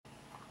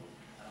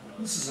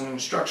This is an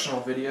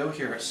instructional video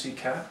here at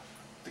CCAT,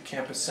 the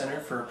Campus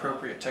Center for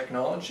Appropriate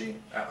Technology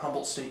at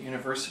Humboldt State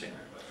University.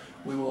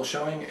 We will be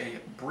showing a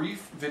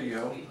brief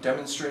video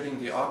demonstrating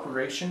the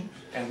operation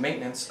and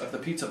maintenance of the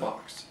pizza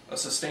box, a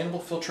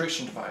sustainable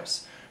filtration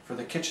device for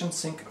the kitchen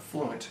sink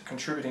effluent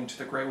contributing to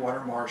the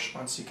Greywater marsh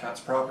on CCAT's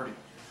property.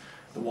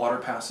 The water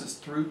passes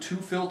through two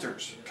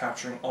filters,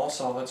 capturing all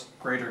solids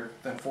greater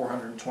than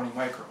 420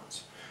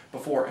 microns,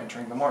 before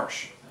entering the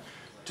marsh.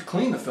 To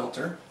clean the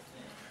filter,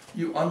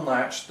 you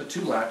unlatch the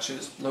two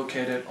latches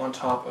located on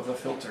top of the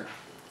filter.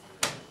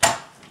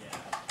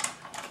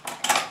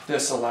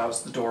 This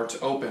allows the door to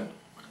open.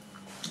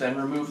 Then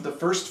remove the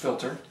first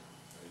filter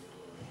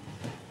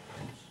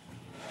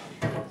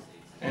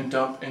and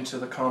dump into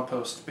the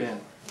compost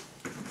bin.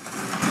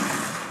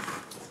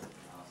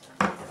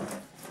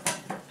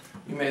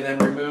 You may then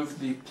remove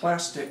the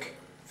plastic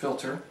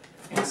filter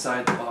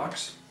inside the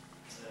box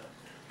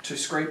to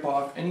scrape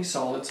off any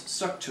solids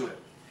stuck to it.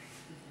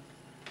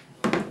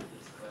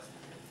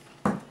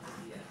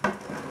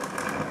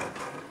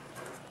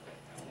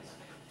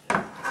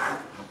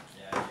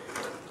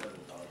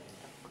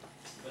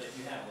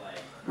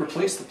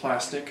 Replace the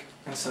plastic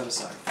and set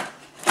aside.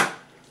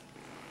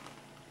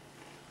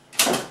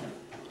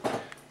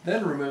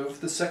 Then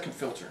remove the second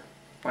filter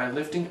by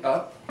lifting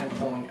up and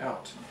pulling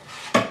out.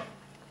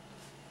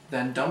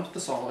 Then dump the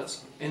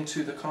solids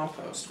into the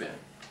compost bin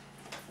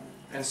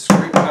and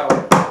scrape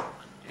out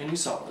any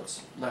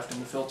solids left in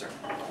the filter.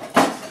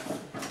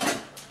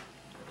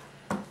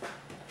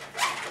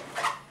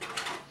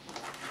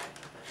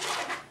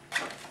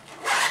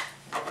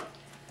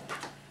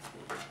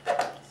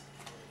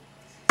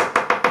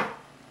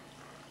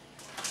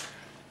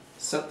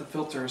 Set the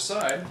filter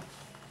aside,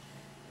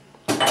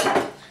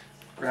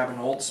 grab an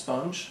old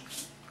sponge,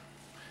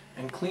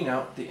 and clean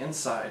out the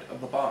inside of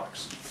the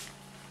box,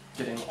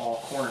 getting all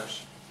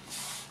corners.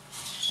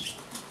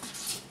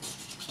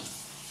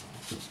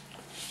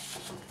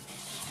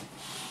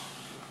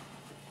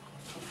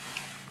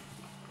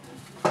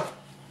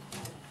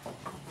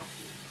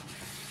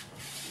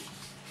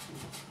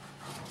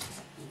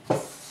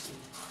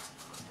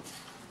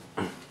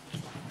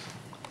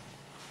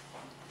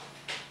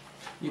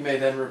 You may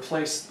then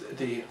replace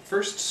the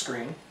first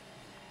screen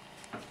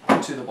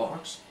into the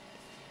box,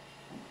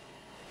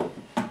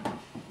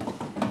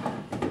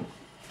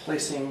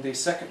 placing the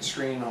second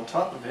screen on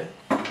top of it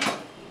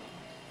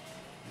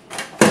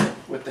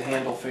with the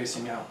handle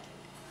facing out.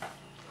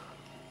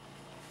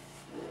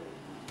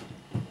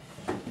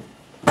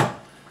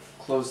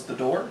 Close the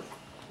door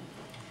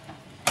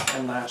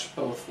and latch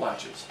both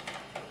latches.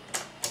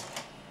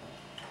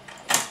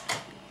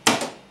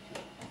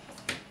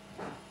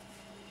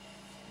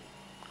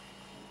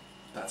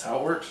 That's how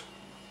it works.